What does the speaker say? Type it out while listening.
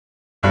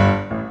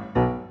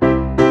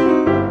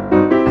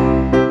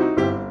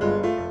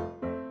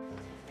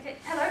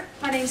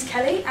name's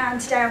Kelly,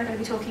 and today I'm going to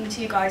be talking to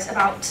you guys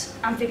about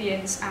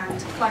amphibians and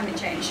climate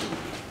change.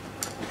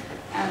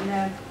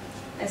 And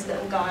there's a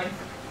little guy.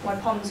 My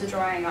ponds are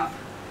drying up.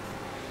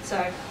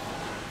 So,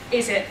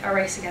 is it a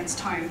race against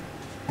time?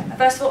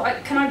 First of all,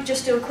 can I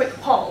just do a quick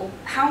poll?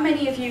 How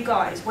many of you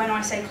guys, when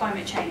I say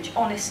climate change,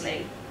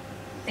 honestly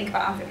think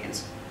about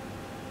amphibians?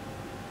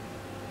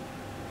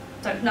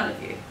 So, none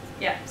of you.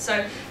 Yeah,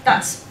 so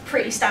that's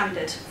pretty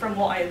standard from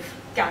what I've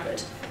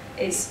gathered.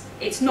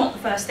 It's not the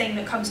first thing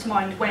that comes to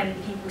mind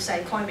when people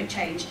say climate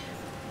change,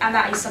 and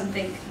that is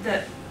something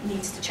that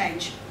needs to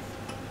change.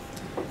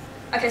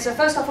 Okay, so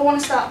first off I want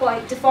to start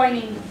by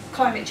defining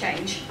climate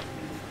change.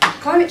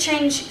 Climate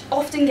change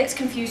often gets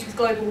confused with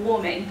global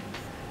warming,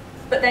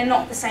 but they're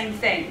not the same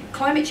thing.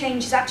 Climate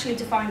change is actually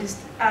defined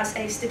as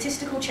a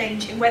statistical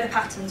change in weather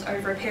patterns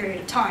over a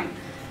period of time.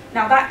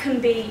 Now that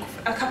can be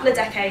a couple of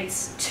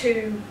decades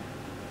to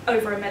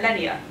over a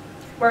millennia.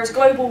 Whereas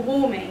global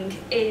warming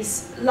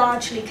is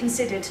largely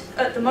considered,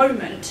 at the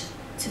moment,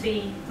 to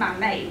be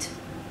man-made.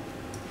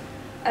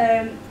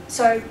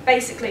 So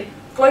basically,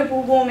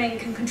 global warming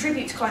can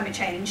contribute to climate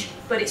change,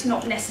 but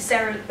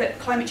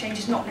climate change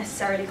is not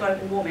necessarily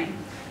global warming.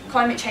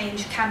 Climate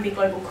change can be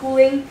global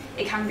cooling,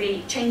 it can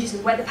be changes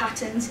in weather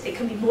patterns, it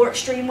can be more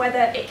extreme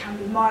weather, it can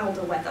be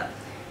milder weather.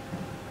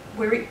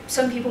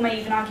 Some people may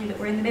even argue that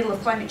we're in the middle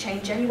of climate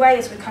change anyway,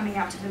 as we're coming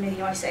out of the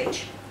mini ice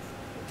age.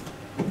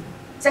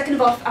 Second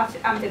of all,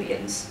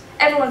 amphibians.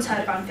 Everyone's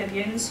heard of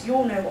amphibians, you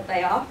all know what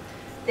they are.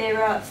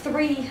 There are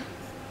three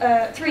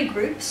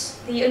groups: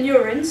 the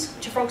anurans,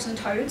 which are frogs and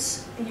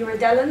toads, the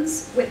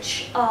urodellans,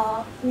 which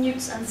are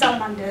newts and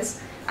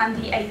salamanders, and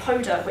the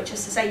apoda, which are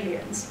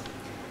cephalians.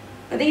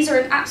 Now, these are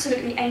an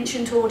absolutely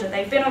ancient order.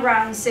 They've been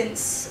around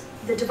since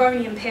the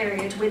Devonian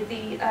period, with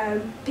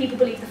people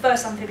believe the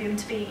first amphibian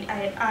to be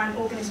an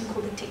organism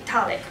called the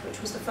Tiktaalik, which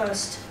was the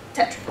first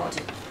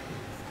tetrapod.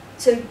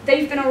 So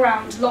they've been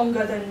around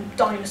longer than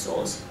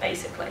dinosaurs,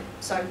 basically,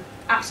 so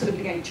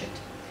absolutely ancient.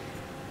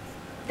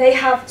 They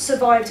have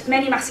survived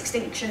many mass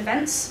extinction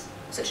events,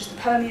 such as the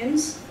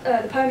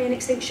Permian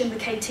extinction, the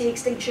KT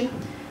extinction.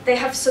 They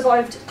have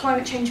survived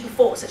climate change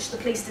before, such as the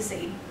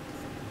Pleistocene.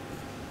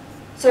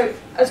 So,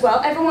 as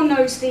well, everyone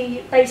knows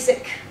the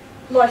basic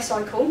life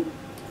cycle.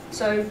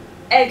 So,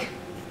 egg,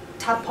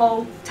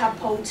 tadpole,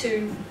 tadpole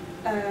to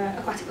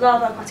aquatic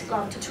larva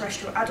to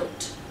terrestrial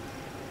adult.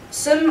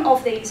 Some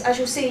of these, as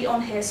you'll see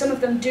on here, some of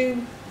them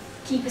do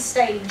keep a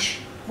stage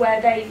where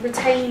they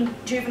retain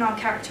juvenile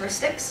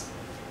characteristics.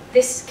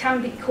 This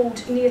can be called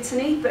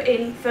neoteny, but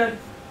for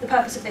the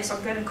purpose of this,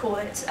 I'm going to call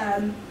it,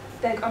 I'm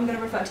going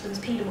to refer to them as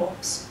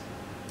paedomorphs.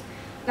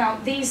 Now,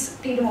 these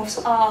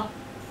paedomorphs are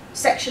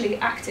sexually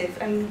active,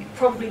 and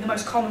probably the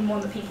most common one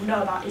that people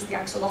know about is the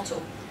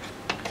axolotl.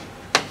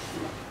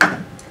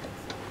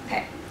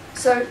 Okay,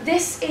 so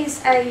this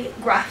is a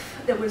graph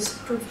that was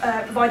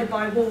provided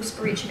by Walls,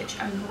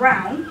 Barichivich and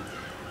Brown.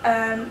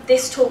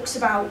 This talks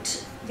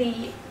about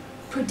the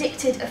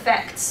predicted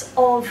effects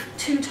of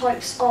two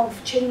types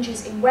of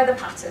changes in weather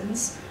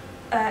patterns,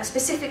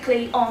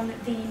 specifically on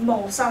the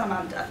mole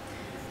salamander,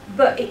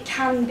 but it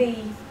can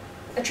be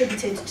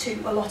attributed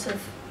to a lot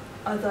of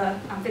other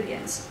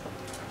amphibians.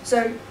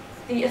 So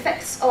the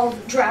effects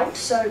of drought,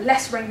 so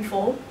less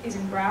rainfall, is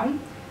in brown,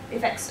 the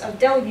effects of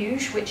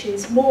deluge, which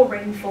is more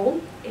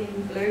rainfall,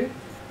 in blue,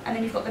 and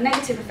then you've got the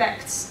negative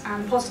effects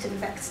and positive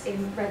effects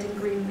in red and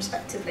green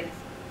respectively.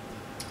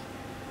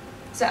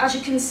 So as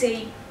you can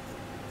see,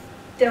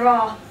 there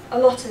are a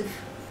lot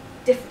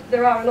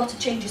of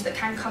changes that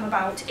can come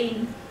about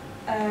in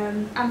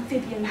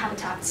amphibian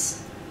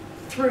habitats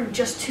through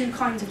just two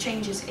kinds of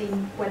changes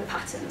in weather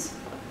patterns.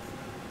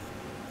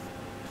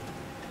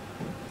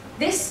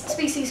 This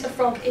species of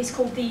frog is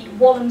called the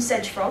Wallum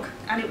sedge frog,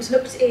 and it was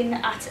looked in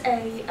at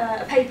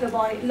a paper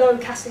by Lowe,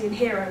 Castley and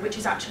Hero, which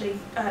is actually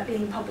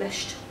being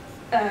published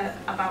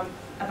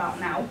about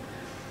now.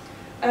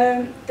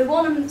 The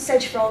Wallum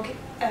sedge frog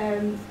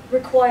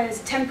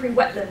requires temporary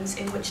wetlands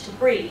in which to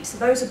breed. So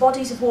those are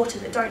bodies of water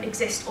that don't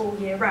exist all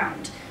year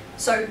round.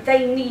 So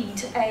they need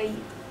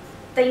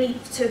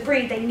to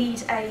breed, they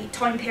need a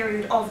time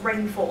period of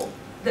rainfall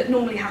that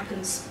normally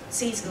happens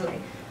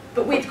seasonally.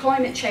 But with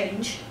climate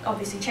change,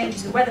 obviously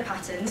changes in weather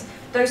patterns,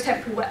 those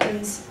temporary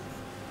wetlands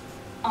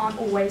aren't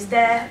always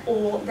there,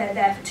 or they're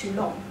there for too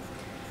long.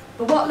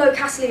 But what Lowe,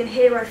 Castley and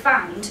Hero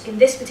found in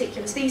this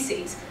particular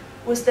species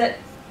was that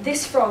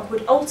this frog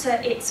would alter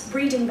its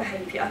breeding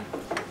behaviour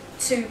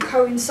to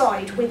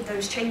coincide with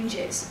those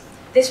changes.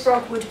 This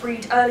frog would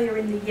breed earlier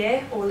in the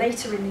year or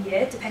later in the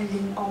year,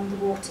 depending on the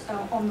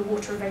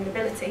water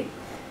availability,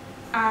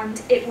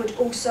 and it would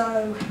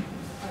also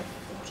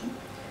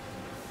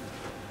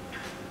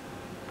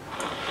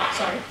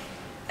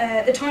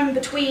the time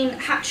between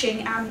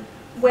hatching and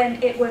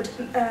when it would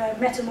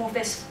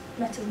metamorphose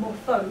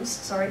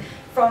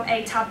from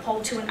a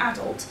tadpole to an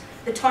adult,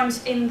 the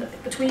times in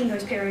between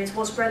those periods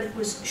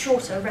was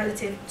shorter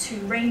relative to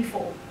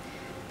rainfall.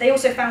 They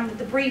also found that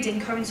the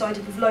breeding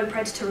coincided with low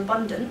predator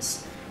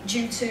abundance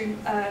due to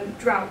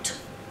drought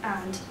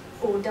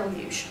or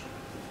deluge.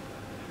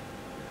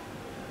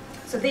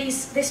 So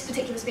this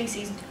particular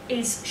species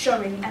is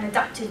showing an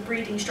adaptive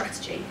breeding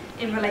strategy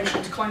in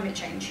relation to climate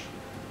change.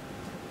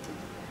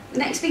 The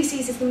next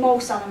species is the mole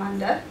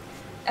salamander.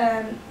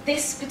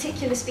 This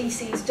particular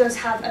species does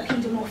have a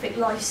pedomorphic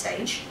life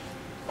stage,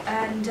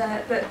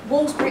 but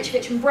Walls,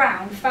 Barichivich and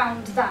Brown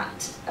found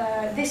that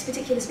this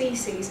particular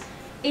species,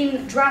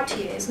 in drought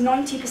years,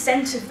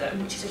 90% of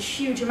them, which is a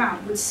huge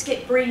amount, would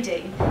skip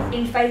breeding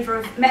in favour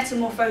of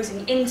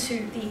metamorphosing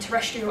into the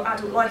terrestrial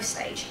adult life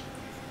stage.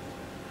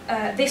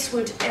 This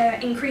would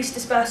increase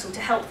dispersal to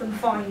help them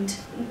find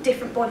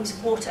different bodies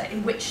of water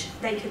in which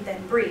they could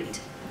then breed.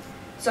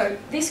 So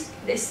this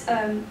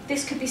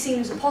could be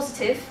seen as a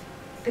positive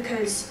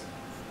because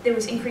there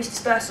was increased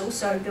dispersal,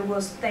 so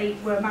they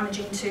were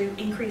managing to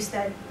increase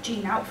their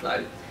gene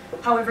outflow.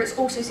 However, it's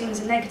also seen as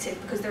a negative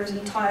because there is an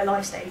entire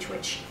life stage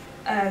which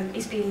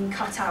is being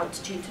cut out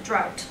due to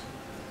drought.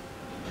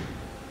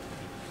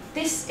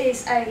 This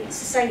is a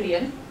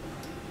caecilian.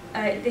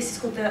 This is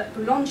called the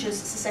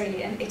Boulanger's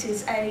caecilian. It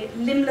is a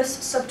limbless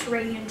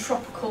subterranean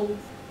tropical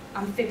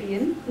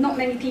amphibian. Not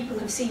many people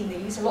have seen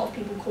these. A lot of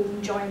people call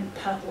them giant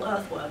purple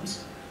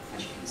earthworms,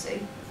 as you can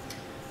see.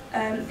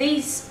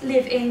 These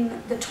live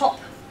in the top,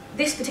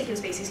 this particular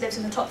species lives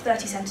in the top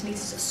 30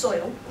 centimetres of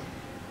soil.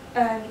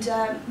 And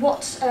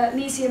what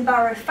Measey and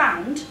Barot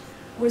found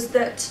was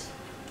that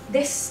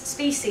this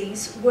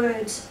species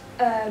would,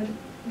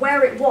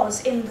 where it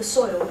was in the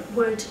soil,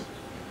 would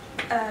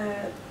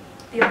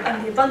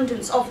and the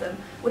abundance of them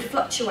would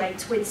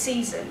fluctuate with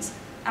seasons,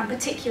 and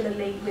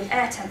particularly with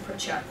air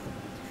temperature.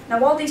 Now,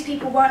 while these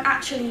people weren't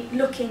actually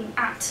looking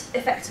at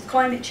effects of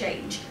climate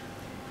change,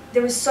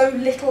 there was so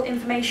little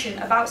information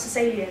about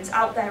caecilians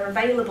out there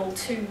available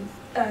to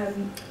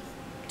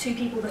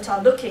people that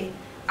are looking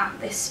at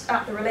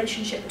the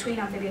relationship between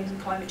amphibians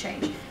and climate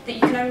change, that you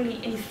can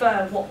only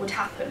infer what would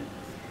happen.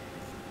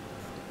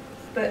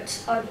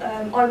 But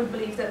I would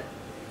believe that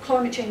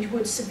climate change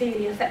would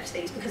severely affect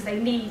these because they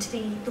need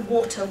the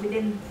water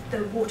within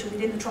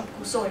the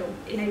tropical soil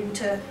in order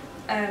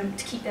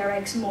to keep their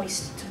eggs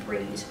moist to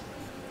breed.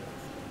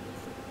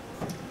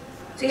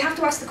 So you have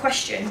to ask the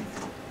question,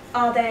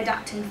 are they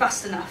adapting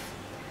fast enough?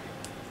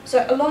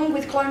 So along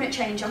with climate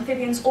change,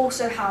 amphibians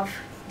also have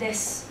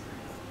this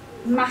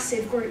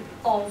massive group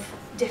of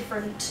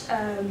different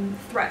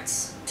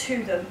threats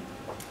to them.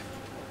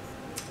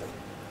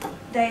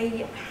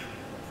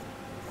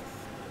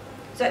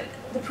 So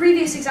the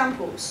previous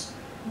examples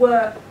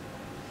were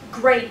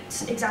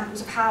great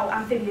examples of how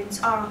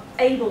amphibians are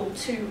able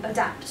to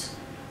adapt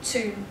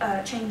to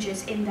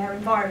changes in their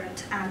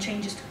environment and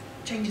changes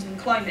in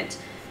climate.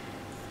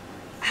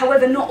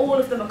 However, not all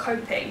of them are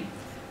coping.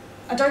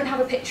 I don't have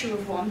a picture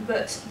of one,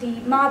 but the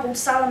marbled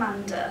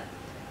salamander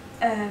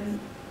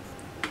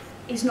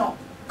is not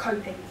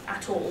coping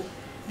at all.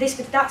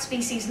 That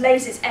species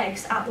lays its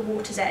eggs at the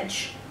water's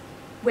edge,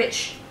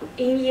 which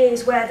in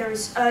years where there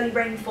is early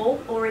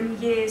rainfall or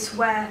in years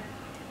where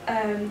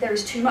there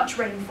is too much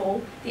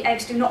rainfall, the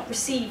eggs do not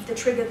receive the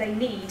trigger they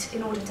need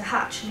in order to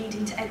hatch,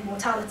 leading to egg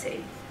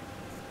mortality.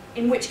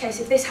 In which case,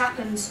 if this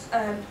happens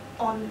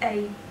on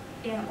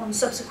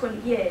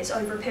subsequent years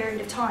over a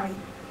period of time,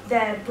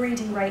 their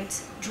breeding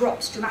rate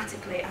drops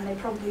dramatically and they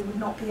probably would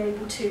not be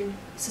able to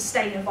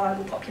sustain a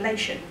viable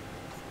population.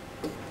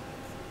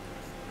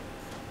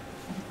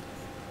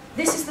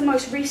 This is the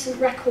most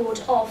recent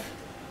record of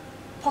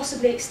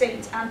possibly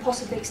extinct and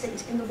possibly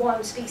extinct in the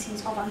wild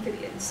species of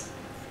amphibians.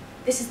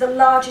 This is the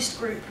largest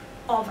group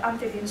of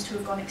amphibians to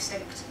have gone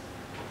extinct.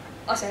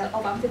 I say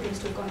of amphibians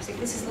to have gone extinct.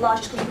 This is the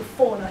largest group of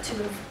fauna to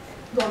have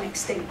gone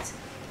extinct.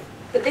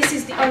 But this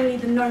is only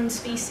the known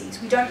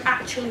species. We don't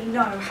actually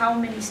know how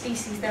many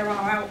species there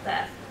are out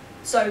there.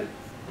 So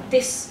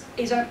this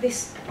is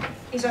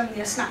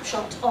only a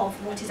snapshot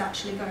of what is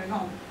actually going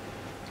on.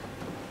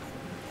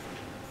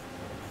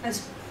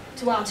 As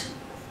to add to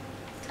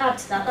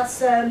that, that's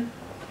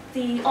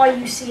the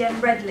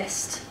IUCN Red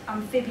List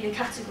amphibia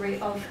category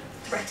of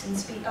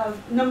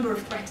number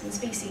of threatened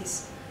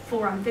species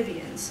for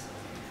amphibians.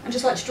 I'd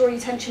just like to draw your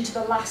attention to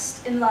the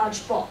last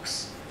enlarged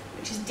box,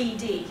 which is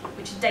DD,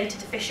 which is data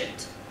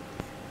deficient.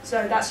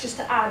 So that's just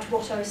to add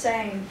what I was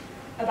saying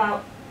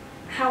about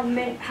how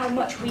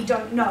much we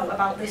don't know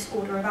about this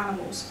order of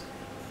animals.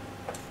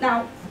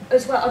 Now,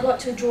 as well, I'd like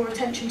to draw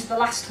attention to the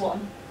last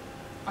one.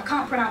 I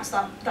can't pronounce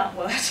that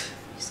word,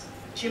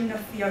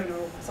 Gymnophiona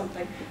or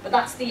something, but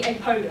that's the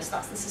Apodus,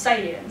 that's the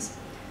caecilians.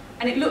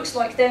 And it looks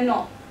like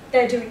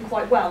they're doing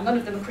quite well. None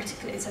of them are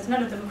it says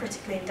none of them are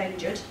critically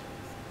endangered.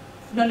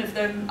 None of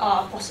them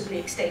are possibly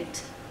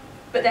extinct.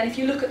 But then if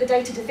you look at the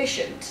data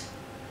deficient,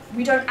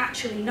 we don't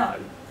actually know.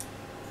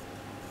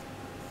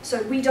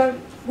 So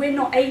we're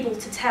not able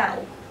to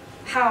tell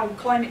how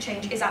climate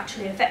change is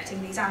actually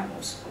affecting these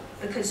animals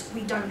because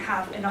we don't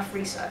have enough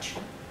research.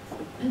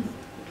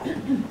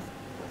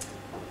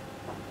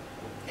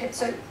 Okay,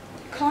 so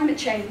climate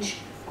change,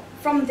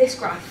 from this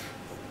graph,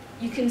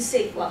 you can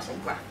see, well I say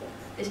graph,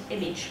 this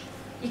image,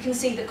 you can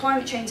see that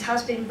climate change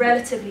has been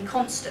relatively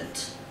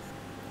constant.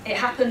 It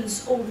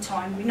happens all the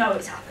time, we know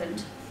it's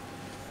happened,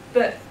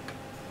 but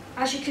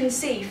as you can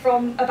see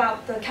from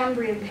about the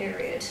Cambrian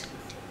period,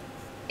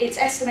 it's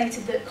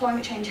estimated that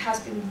climate change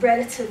has been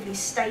relatively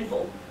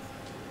stable.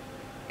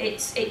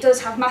 It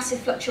does have massive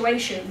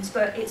fluctuations,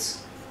 but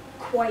it's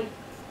quite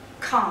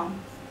calm.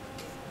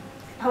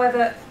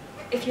 However,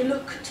 if you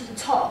look to the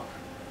top,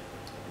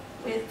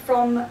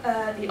 from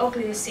the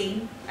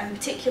Oligocene, and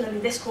particularly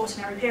this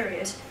Quaternary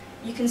period,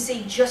 you can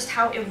see just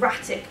how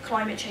erratic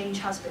climate change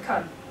has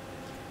become.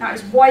 Now,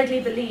 it's widely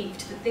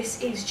believed that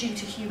this is due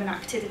to human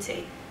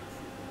activity.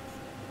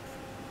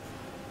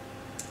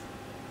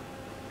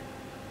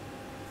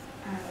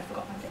 I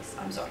forgot my place,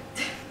 I'm sorry.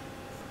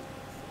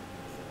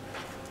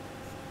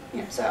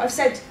 Yeah, so I've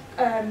said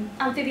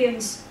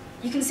amphibians,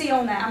 you can see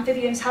on there,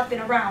 amphibians have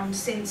been around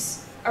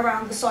since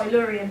around the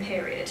Silurian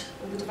period,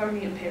 or the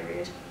Devonian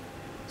period.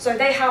 So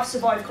they have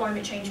survived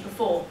climate change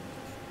before.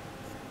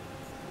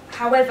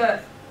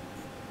 However,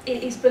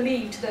 it is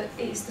believed that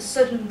it is the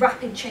sudden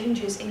rapid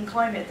changes in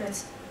climate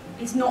that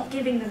is not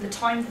giving them the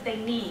time that they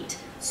need,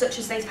 such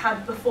as they've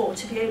had before,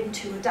 to be able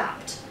to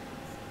adapt.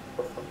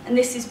 And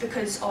this is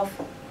because of,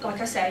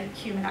 like I say,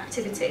 human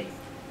activity.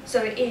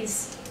 So it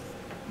is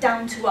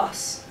down to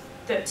us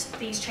that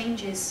these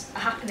changes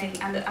are happening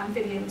and that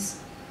amphibians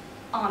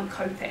aren't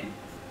coping.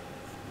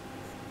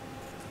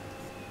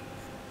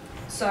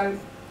 So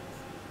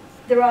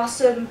there are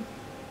some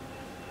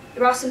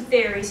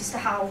theories as to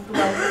how the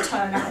world will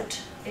turn out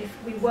if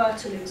we were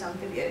to lose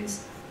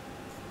amphibians,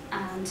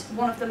 and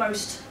one of the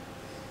most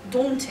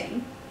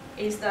daunting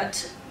is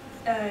that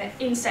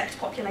insect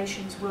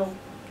populations will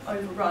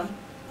overrun,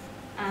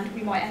 and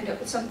we might end up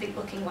with something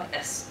looking like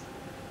this.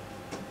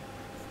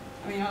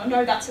 I mean, I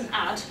know that's an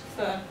ad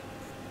for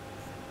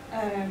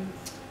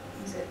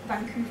is it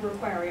Vancouver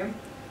Aquarium,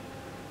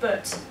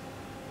 but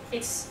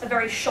it's a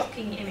very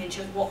shocking image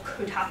of what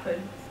could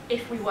happen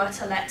if we were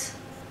to let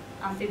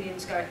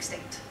amphibians go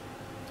extinct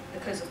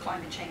because of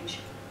climate change.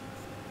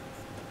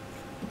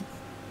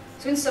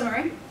 So in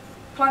summary,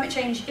 climate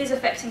change is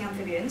affecting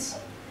amphibians.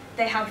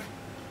 They have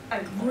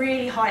a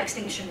really high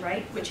extinction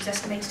rate, which is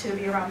estimated to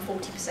be around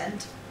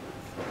 40%.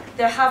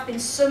 There have been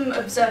some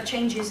observed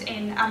changes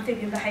in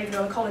amphibian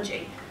behavioural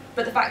ecology,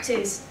 but the fact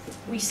is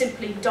we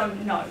simply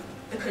don't know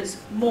because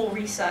more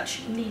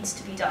research needs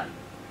to be done.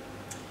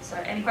 So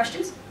any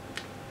questions?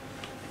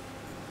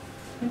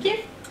 Thank you.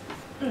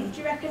 Do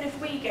you reckon if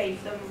we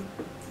gave them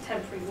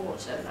temporary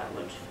water, that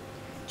would...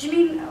 Do you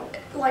mean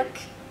like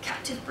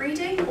captive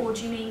breeding, or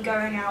do you mean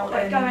going out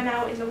like and... going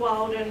out in the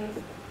wild and,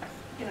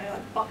 you know,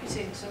 like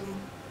bucketing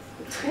some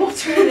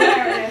water in the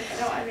area, if you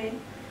know what I mean?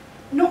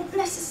 Not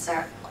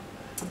necessarily.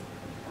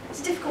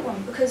 It's a difficult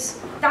one because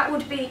that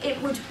would be,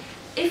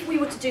 if we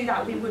were to do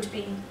that, we would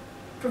be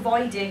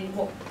providing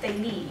what they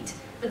need,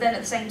 but then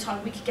at the same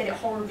time we could get it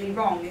horribly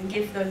wrong and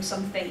give them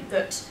something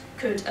that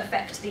could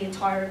affect the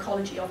entire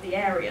ecology of the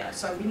area.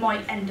 So we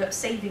might end up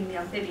saving the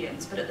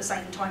amphibians, but at the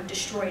same time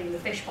destroying the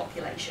fish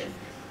population.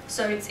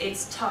 So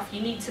it's tough.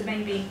 You need to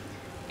maybe,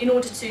 in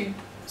order to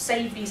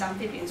save these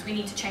amphibians, we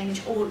need to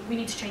change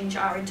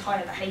our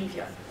entire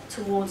behaviour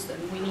towards them.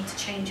 We need to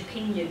change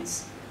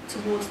opinions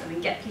towards them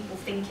and get people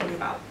thinking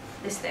about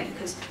this thing,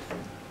 because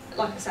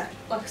like I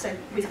said,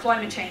 with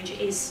climate change,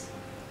 it's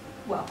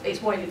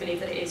widely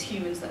believed that it is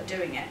humans that are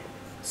doing it.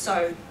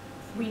 So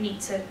we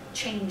need to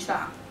change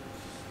that.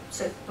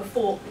 So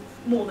before,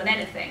 more than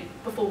anything,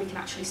 before we can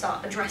actually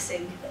start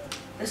addressing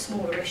the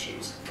smaller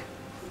issues.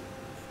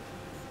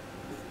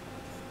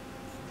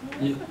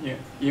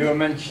 You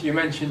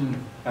mentioned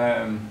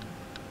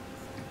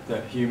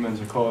that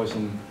humans are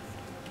causing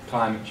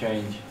climate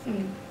change.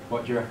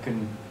 What do you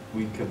reckon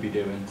we could be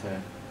doing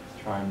to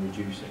try and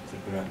reduce it, to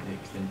prevent the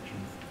extinction?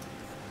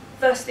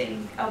 First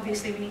thing,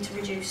 obviously, we need to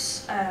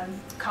reduce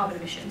carbon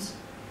emissions,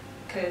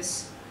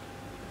 because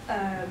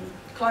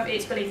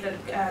it's believed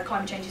that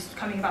climate change is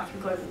coming about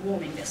through global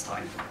warming this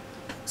time.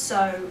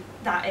 So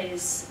that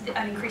is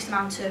an increased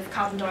amount of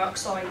carbon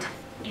dioxide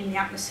in the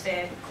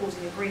atmosphere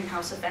causing a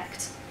greenhouse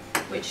effect,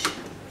 which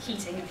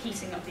heating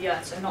up the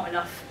Earth, so not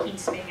enough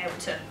heat being able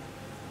to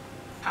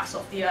pass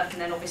off the Earth,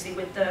 and then obviously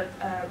with the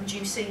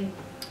reducing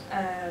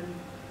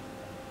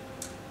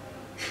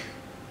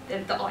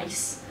the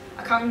ice.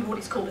 I can't remember what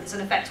it's called, but there's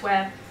an effect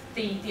where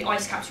the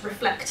ice caps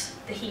reflect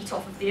the heat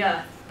off of the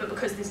Earth, but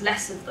because there's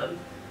less of them,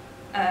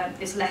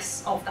 there's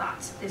less of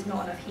that, there's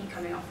not enough heat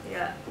coming off the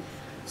Earth.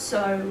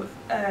 So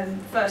the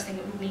first thing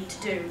that we need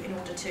to do in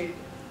order to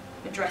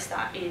address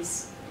that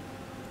is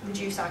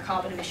reduce our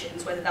carbon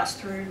emissions, whether that's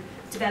through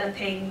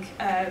developing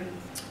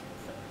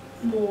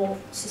more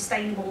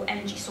sustainable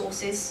energy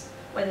sources,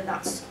 whether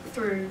that's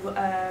through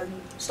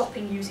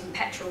stopping using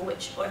petrol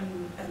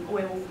and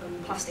oil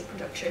and plastic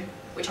production,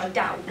 which I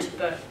doubt,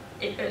 but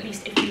at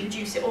least if we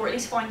reduce it, or at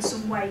least find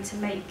some way to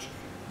make,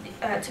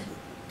 to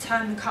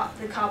turn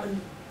the carbon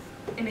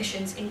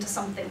emissions into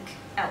something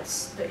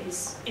else that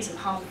isn't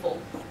harmful,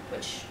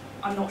 which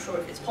I'm not sure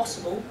if it's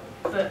possible,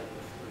 but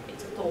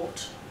it's a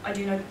thought. I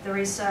do know that there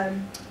is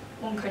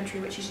one country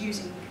which is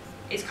using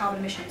its carbon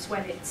emissions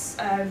when it's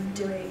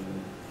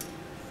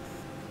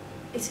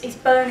it's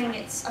burning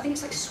I think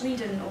it's like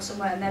Sweden or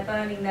somewhere, and they're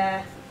burning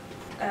their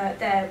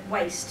their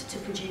waste to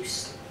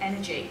produce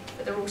energy,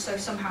 but they're also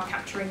somehow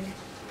capturing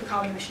the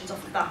carbon emissions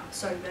off of that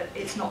so that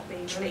it's not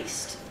being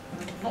released.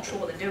 I'm not sure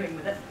what they're doing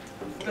with it,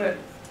 but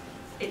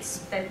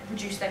they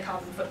reduce their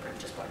carbon footprint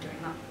just by doing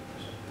that.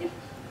 Yeah.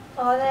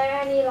 Are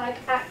there any like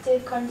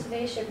active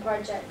conservation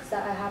projects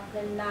that are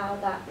happening now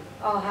that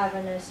are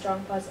having a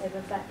strong positive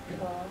effect?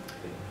 Or?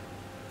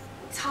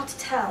 It's hard to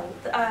tell.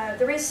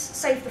 There is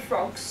Save the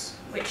Frogs,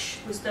 which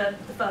was the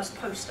first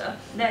poster,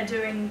 and they're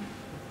doing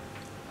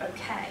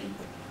okay.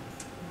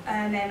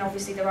 And then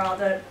obviously there are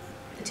the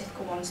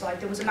typical ones, like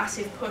there was a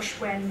massive push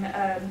when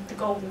the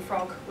golden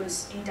frog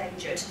was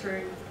endangered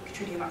through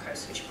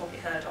Cutridiomachos, which you've probably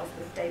heard of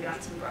with David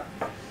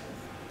Attenborough.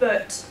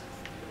 But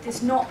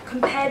there's not,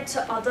 compared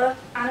to other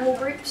animal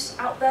groups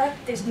out there,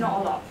 there's not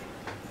a lot.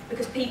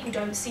 Because people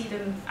don't see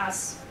them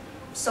as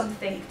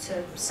something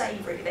to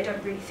save, really. They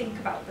don't really think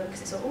about them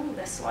because it's like, oh,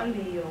 they're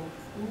slimy or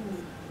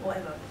ooh,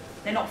 whatever.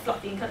 They're not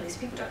fluffy and cuddly, so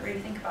people don't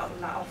really think about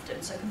them that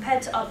often. So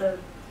compared to other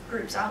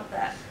groups out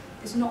there,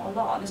 there's not a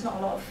lot, and there's not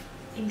a lot of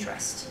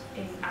interest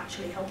in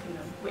actually helping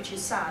them, which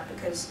is sad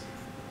because,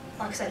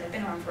 like I said, they've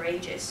been around for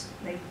ages.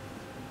 They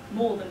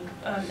more than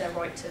earned their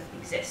right to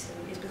exist,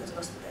 and it's because of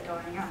us that they're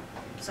dying out.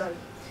 So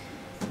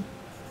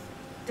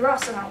there are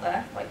some out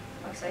there, like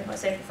I say, like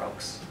Save the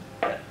Frogs,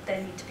 but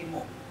there need to be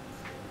more.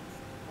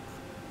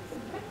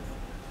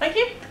 Thank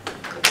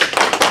you.